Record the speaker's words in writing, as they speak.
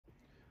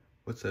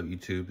What's up,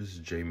 YouTube? This is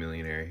Jay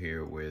Millionaire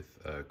here with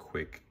a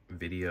quick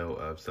video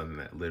of something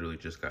that literally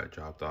just got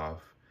dropped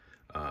off.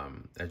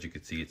 As you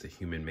can see, it's a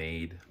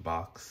human-made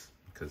box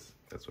because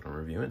that's what I'm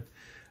reviewing.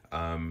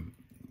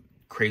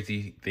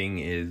 Crazy thing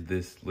is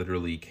this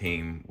literally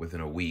came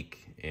within a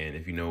week, and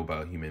if you know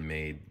about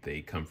human-made,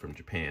 they come from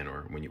Japan,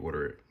 or when you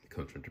order it, it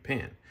comes from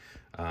Japan.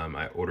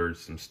 I ordered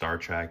some Star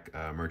Trek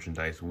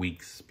merchandise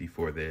weeks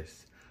before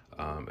this.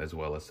 As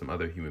well as some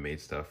other human-made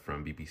stuff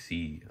from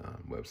BBC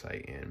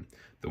website, and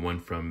the one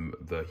from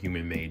the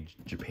human-made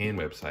Japan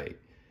website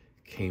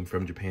came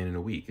from Japan in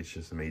a week. It's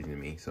just amazing to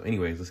me. So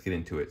anyways, let's get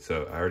into it.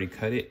 So I already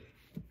cut it.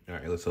 All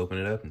right, let's open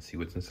it up and see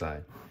what's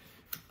inside.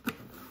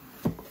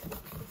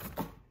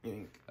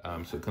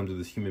 So it comes with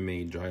this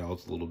human-made dry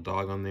halls, little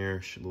dog on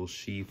there, little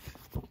sheath.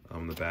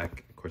 On the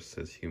back, of course, it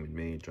says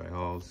human-made dry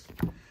halls,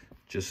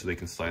 just so they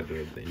can slide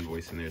the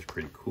invoice in there. It's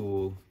pretty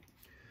cool.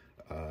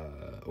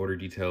 Order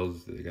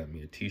details, they got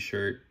me a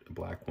t-shirt, a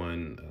black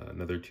one,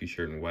 another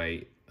t-shirt in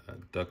white,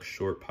 duck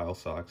short pile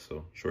socks,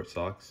 so short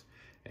socks,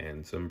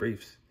 and some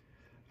briefs.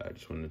 I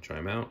just wanted to try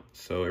them out.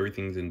 So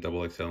everything's in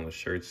XXL on the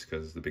shirts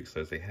because the big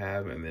size they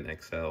have, and then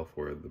XL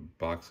for the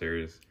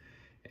boxers,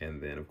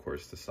 and then of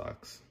course the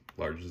socks.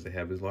 Large as they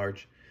have is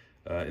large.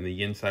 And the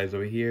yen size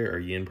over here are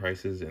yen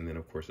prices, and then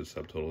of course the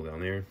subtotal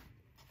down there.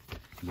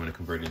 If you want to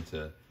convert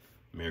into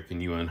American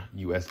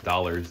US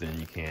dollars, then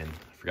you can.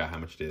 I forgot how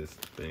much it is,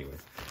 but anyway.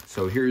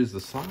 So here's the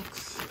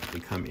socks. They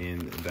come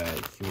in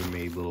that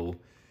human-made little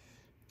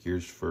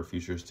Gears for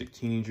Futuristic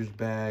Teenagers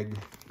bag,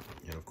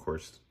 and of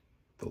course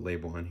the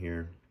label on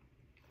here.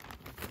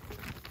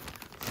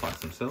 Socks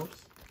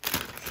themselves.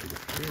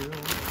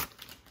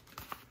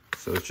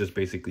 So it's just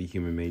basically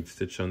human-made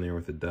stitch on there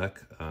with a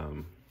duck.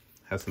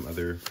 Has some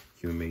other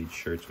human-made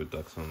shirts with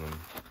ducks on them.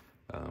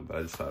 But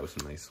I just thought it was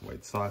some nice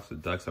white socks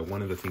with ducks. I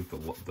wanted to think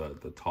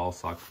the tall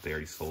socks, they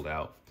already sold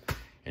out.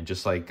 And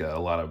just like a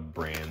lot of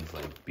brands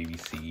like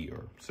BBC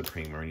or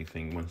Supreme or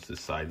anything, once the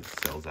size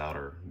sells out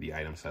or the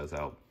item sells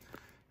out,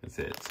 that's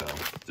it. So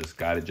just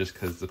got it just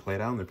because to play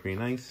it out, and they're pretty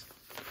nice.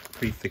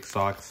 Pretty thick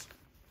socks.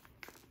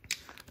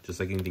 Just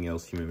like anything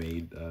else,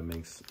 human-made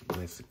makes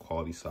nice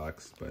quality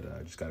socks. But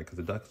I just got it because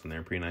the ducks, and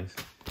they're pretty nice.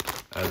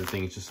 The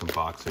thing is just some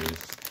boxers.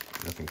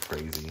 Nothing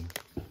crazy.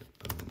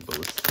 But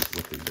let's see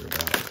what they're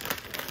about.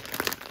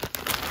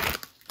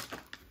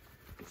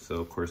 So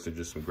of course they're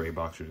just some gray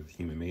boxers with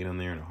human-made on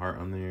there and a heart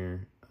on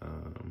there.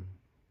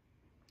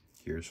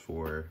 Here's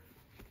for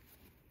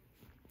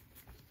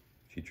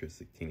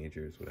Futuristic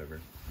Teenagers,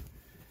 whatever.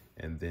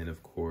 And then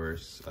of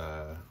course,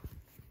 yeah,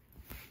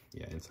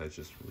 inside's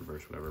just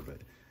reverse, whatever,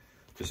 but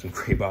just some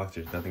gray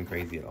boxers, nothing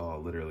crazy at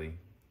all, literally.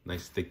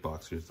 Nice thick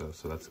boxers though,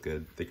 so that's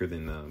good. Thicker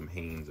than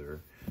Hanes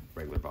or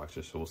regular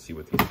boxers, so we'll see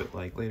what these fit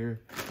like later.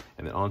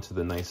 And then on to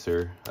the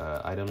nicer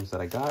items that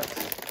I got.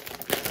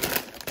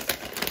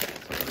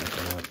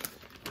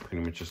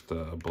 Pretty much just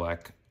a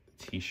black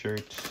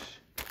t-shirt,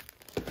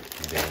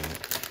 and then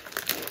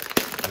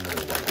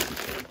another white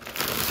t-shirt.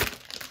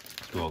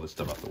 Let's do all this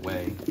stuff out the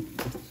way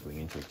so we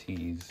can enter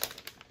tees.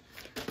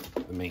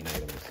 The main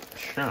item is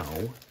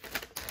chow.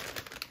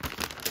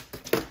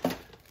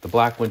 The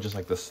black one, just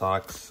like the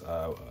socks,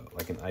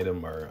 like an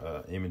item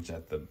or image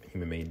that the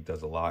human-made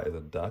does a lot, is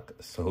a duck.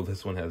 So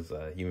this one has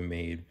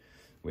human-made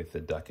with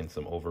the duck and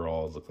some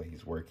overalls. Looks like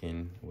he's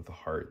working with a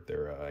heart.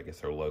 I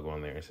guess their logo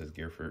on there. It says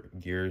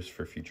Gears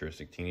for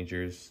Futuristic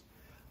Teenagers.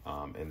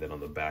 And then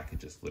on the back, it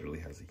just literally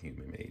has a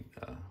human-made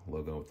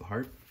logo with the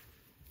heart.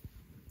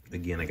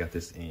 Again, I got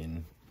this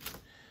in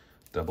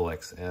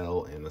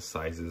XXL, and the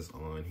sizes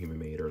on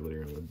human-made are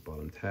literally on the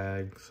bottom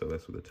tag. So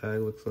that's what the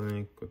tag looks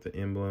like with the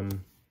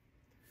emblem.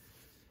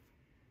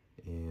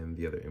 And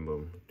the other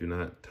emblem, do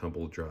not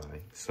tumble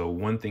dry. So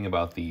one thing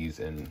about these,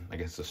 and I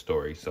guess it's a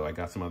story, so I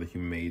got some other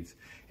human-mades,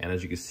 and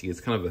as you can see,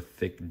 it's kind of a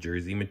thick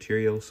jersey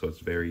material, so it's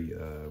very,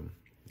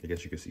 I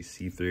guess you can see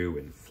see-through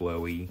and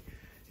flowy,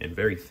 and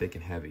very thick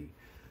and heavy.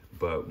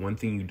 But one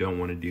thing you don't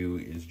want to do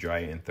is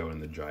dry it and throw it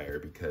in the dryer,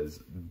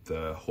 because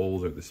the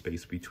holes or the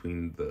space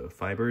between the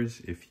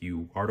fibers, if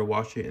you are to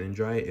wash it and then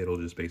dry it, it'll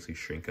just basically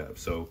shrink up.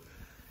 So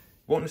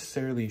won't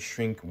necessarily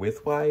shrink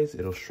width-wise,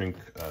 it'll shrink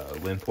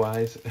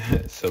length-wise.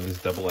 So this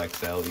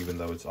XXL, even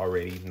though it's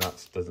already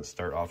doesn't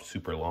start off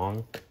super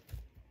long,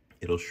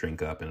 it'll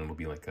shrink up and it'll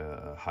be like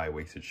a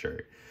high-waisted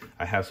shirt.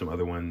 I have some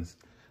other ones,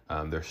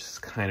 they're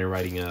kind of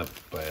riding up,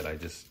 but I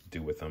just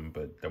do with them.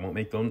 But I won't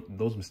make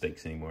those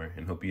mistakes anymore,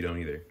 and hope you don't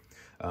either.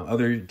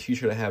 Other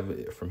t-shirt I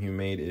have from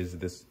human-made is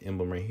this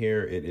emblem right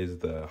here. It is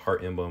the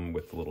heart emblem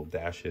with the little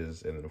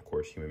dashes, and then of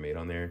course human-made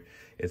on there.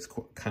 It's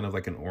kind of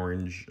like an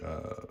orange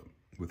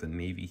with a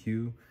navy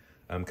hue.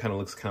 Kind of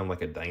looks kind of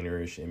like a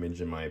diner-ish image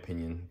in my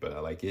opinion, but I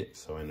like it,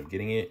 so I end up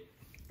getting it.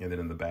 And then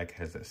in the back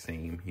has that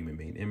same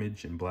human-made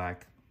image in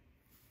black,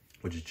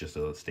 which is just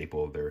a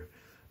staple of their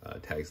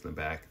tags in the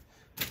back.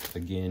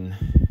 Again,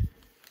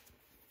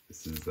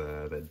 this is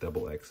that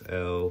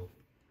XXL,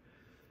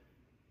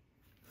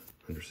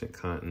 100%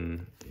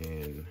 cotton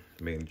and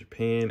made in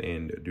Japan,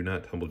 and do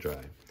not tumble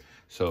dry.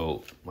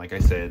 So like I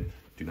said,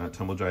 do not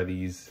tumble dry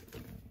these,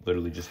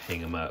 literally just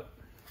hang them up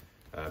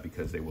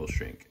because they will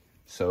shrink.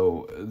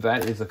 So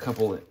that is a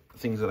couple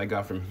things that I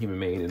got from Human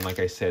Made. And like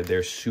I said,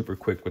 they're super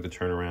quick with the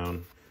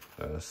turnaround.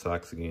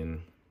 Socks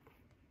again,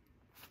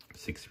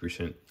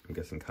 60%, I'm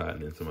guessing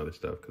cotton and some other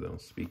stuff because I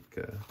don't speak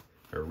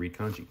or read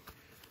kanji.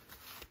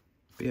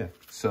 But yeah,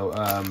 so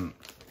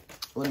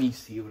let me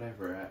see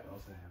whatever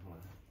else I have on.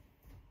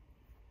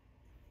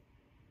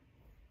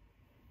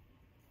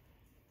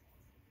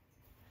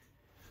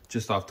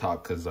 Just off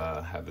top because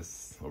I have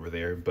this over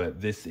there, but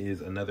this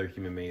is another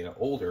Human Made, an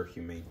older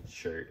Human Made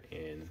shirt,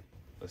 and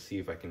let's see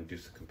if I can do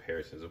some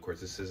comparisons. Of course,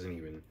 this isn't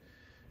even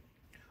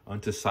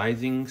onto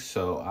sizing,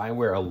 so I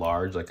wear a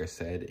large, like I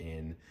said,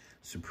 in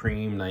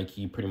Supreme,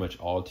 Nike, pretty much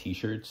all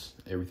t-shirts,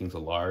 everything's a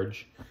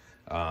large.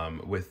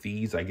 With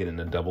these, I get in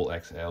a double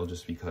XL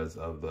just because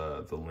of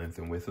the length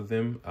and width of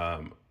them.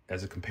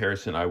 As a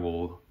comparison, I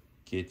will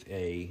get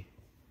a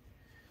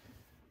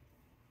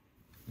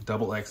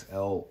double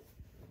XL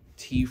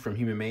tee from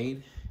Human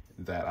Made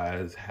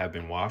that have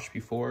been washed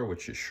before,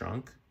 which is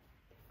shrunk.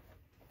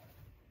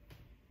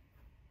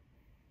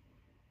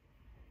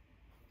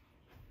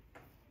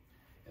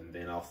 And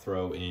then I'll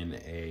throw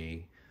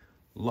in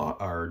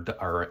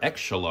our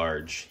extra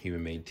large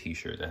Human Made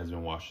t-shirt that has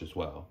been washed as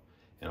well.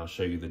 And I'll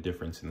show you the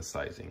difference in the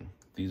sizing.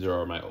 These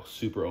are my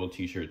super old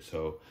t-shirts,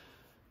 so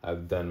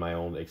I've done my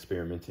own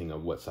experimenting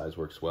of what size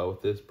works well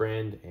with this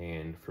brand.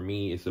 And for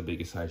me, it's the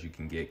biggest size you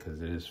can get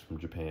because it is from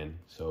Japan.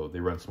 So they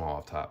run small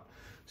off top.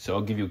 So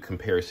I'll give you a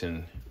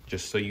comparison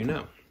just so you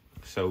know.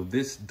 So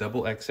this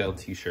double XL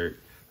t-shirt,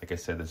 like I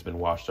said, it's been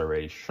washed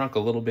already, shrunk a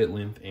little bit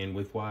length and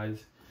width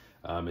wise.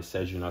 It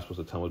says you're not supposed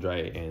to tumble dry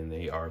it, and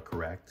they are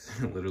correct.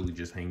 Literally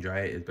just hang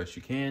dry it as best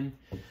you can.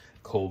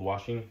 Cold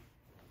washing.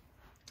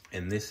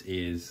 And this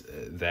is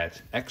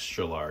that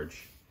extra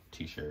large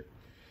t-shirt.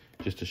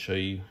 Just to show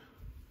you,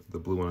 the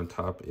blue one on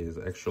top is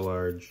extra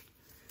large,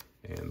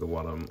 and the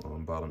one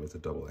on bottom is a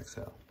double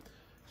XL.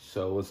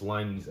 So let's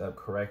line these up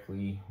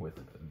correctly with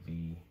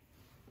the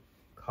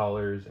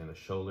collars and the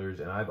shoulders.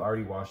 And I've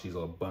already washed these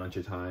a bunch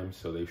of times,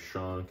 so they've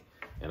shrunk,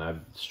 and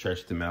I've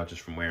stretched them out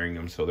just from wearing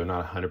them. So they're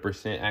not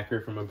 100%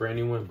 accurate from a brand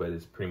new one, but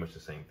it's pretty much the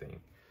same thing.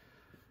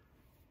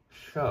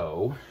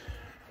 So,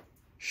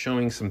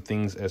 showing some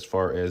things as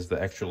far as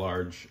the extra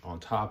large on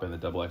top and the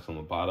double X on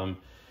the bottom.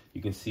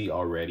 You can see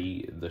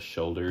already the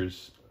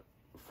shoulders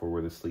for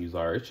where the sleeves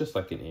are. It's just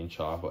like an inch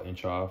off,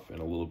 and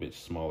a little bit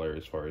smaller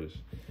as far as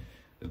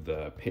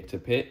the pit to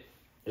pit.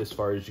 As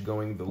far as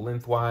going the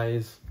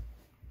lengthwise,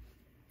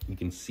 you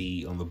can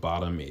see on the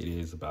bottom it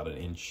is about an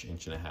inch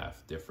and a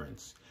half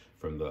difference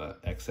from the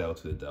XL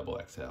to the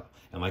double XL.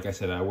 And like I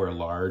said, I wear a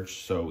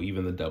large, so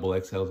even the double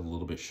XL is a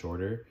little bit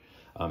shorter.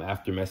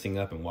 After messing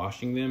up and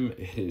washing them,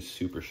 it is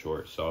super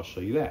short, so I'll show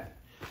you that.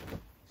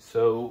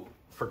 So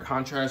for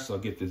contrast, I'll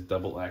get this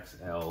double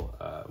XL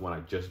one I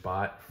just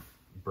bought,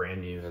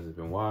 brand new, hasn't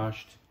been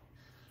washed.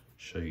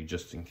 Show you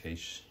just in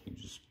case you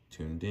just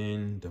tuned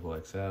in, double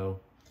XL.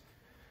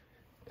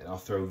 And I'll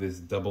throw this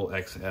double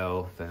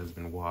XL that has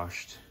been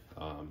washed,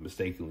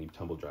 mistakenly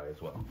tumble dry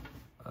as well.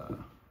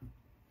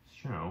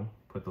 So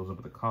put those up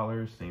with the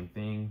collars, same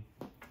thing,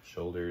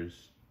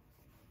 shoulders,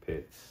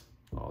 pits,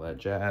 all that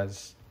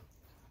jazz.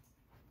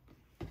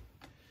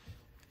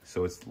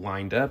 So it's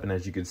lined up, and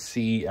as you can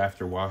see,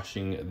 after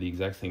washing the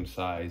exact same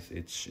size,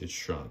 it's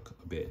shrunk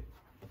a bit.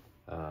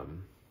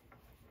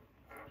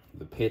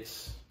 The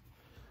pits,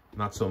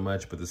 not so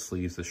much, but the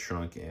sleeves have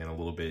shrunk, and a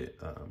little bit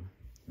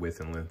width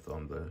and length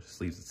on the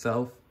sleeves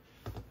itself.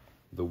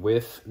 The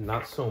width,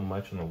 not so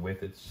much on the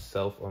width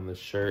itself on the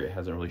shirt. It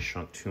hasn't really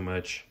shrunk too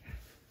much,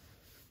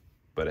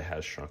 but it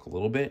has shrunk a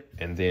little bit.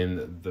 And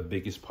then the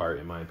biggest part,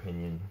 in my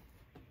opinion,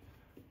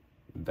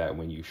 that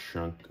when you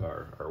shrunk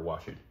or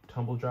wash it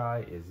tumble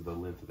dry is the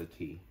length of the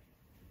tee.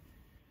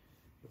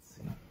 Let's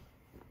see.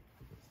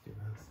 Let's do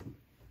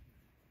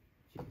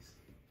this. Jeez.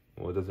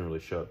 Well, it doesn't really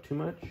show up too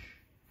much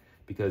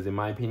because in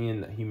my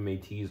opinion, Human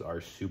Made tees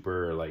are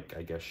super, like,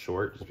 I guess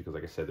short, just because,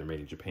 like I said, they're made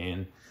in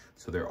Japan.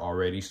 So they're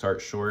already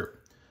start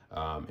short.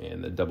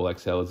 And the double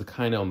XL is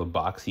kind of on the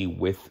boxy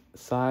width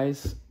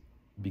size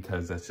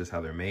because that's just how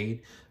they're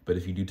made. But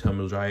if you do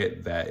tumble dry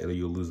it,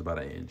 you'll lose about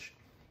an inch.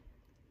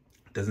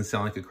 Doesn't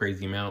sound like a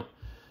crazy amount,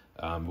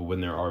 but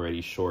when they're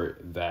already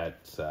short, that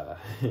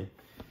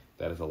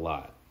is a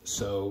lot.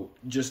 So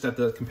just at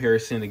the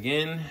comparison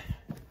again,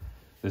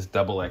 this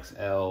double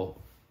XL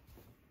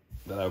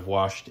that I've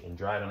washed and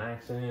dried on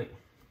accident,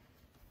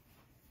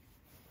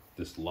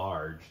 this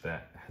large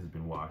that has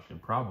been washed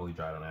and probably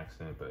dried on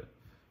accident, but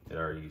it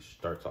already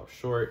starts off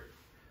short.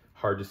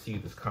 Hard to see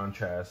this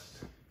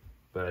contrast,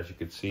 but as you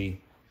can see,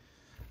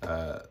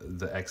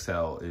 the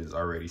XL is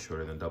already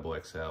shorter than double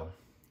XL.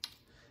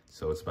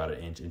 So it's about an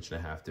inch and a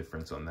half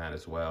difference on that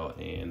as well.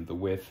 And the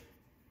width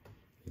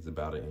is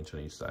about an inch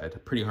on each side.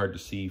 Pretty hard to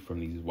see from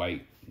these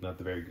white, not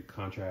the very good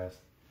contrast.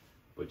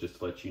 But just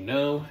to let you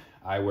know,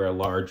 I wear a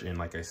large, and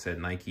like I said,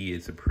 Nike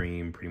is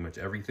Supreme, pretty much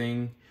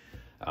everything.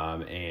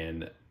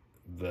 And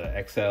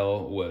the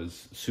XL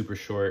was super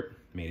short,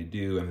 made it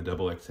do, and the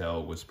double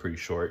XL was pretty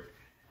short.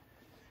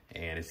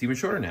 And it's even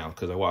shorter now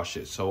because I washed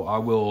it. So I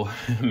will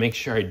make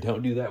sure I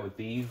don't do that with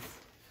these,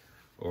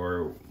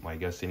 or I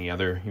guess any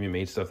other Human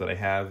Made stuff that I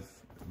have.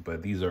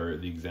 But these are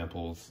the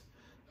examples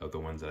of the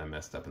ones that I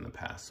messed up in the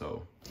past.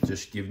 So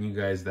just giving you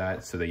guys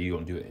that so that you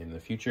don't do it in the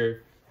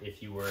future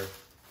if you were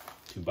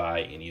to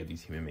buy any of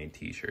these Human Made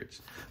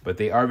t-shirts. But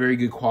they are very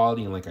good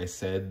quality, and like I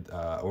said,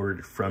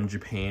 ordered from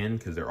Japan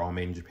because they're all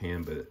made in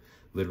Japan, but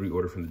literally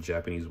ordered from the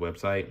Japanese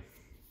website.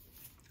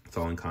 It's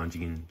all in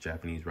kanji and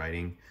Japanese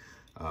writing.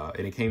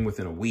 And it came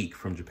within a week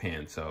from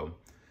Japan, so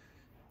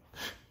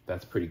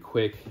that's pretty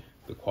quick.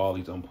 The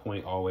quality's on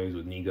point always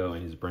with Nigo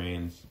and his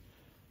brands,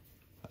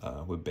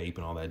 with Bape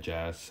and all that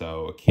jazz.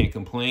 So I can't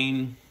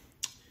complain.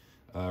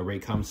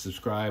 Rate, comment,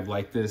 subscribe,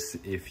 like this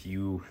if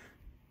you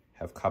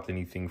have copped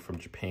anything from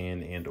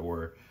Japan and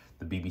or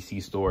the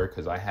BBC store,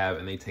 because I have,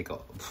 and they take a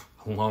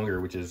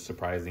longer, which is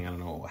surprising. I don't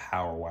know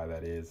how or why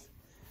that is.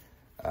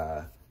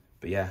 But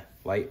yeah,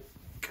 like,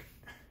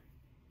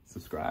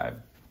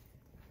 subscribe.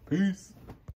 Peace.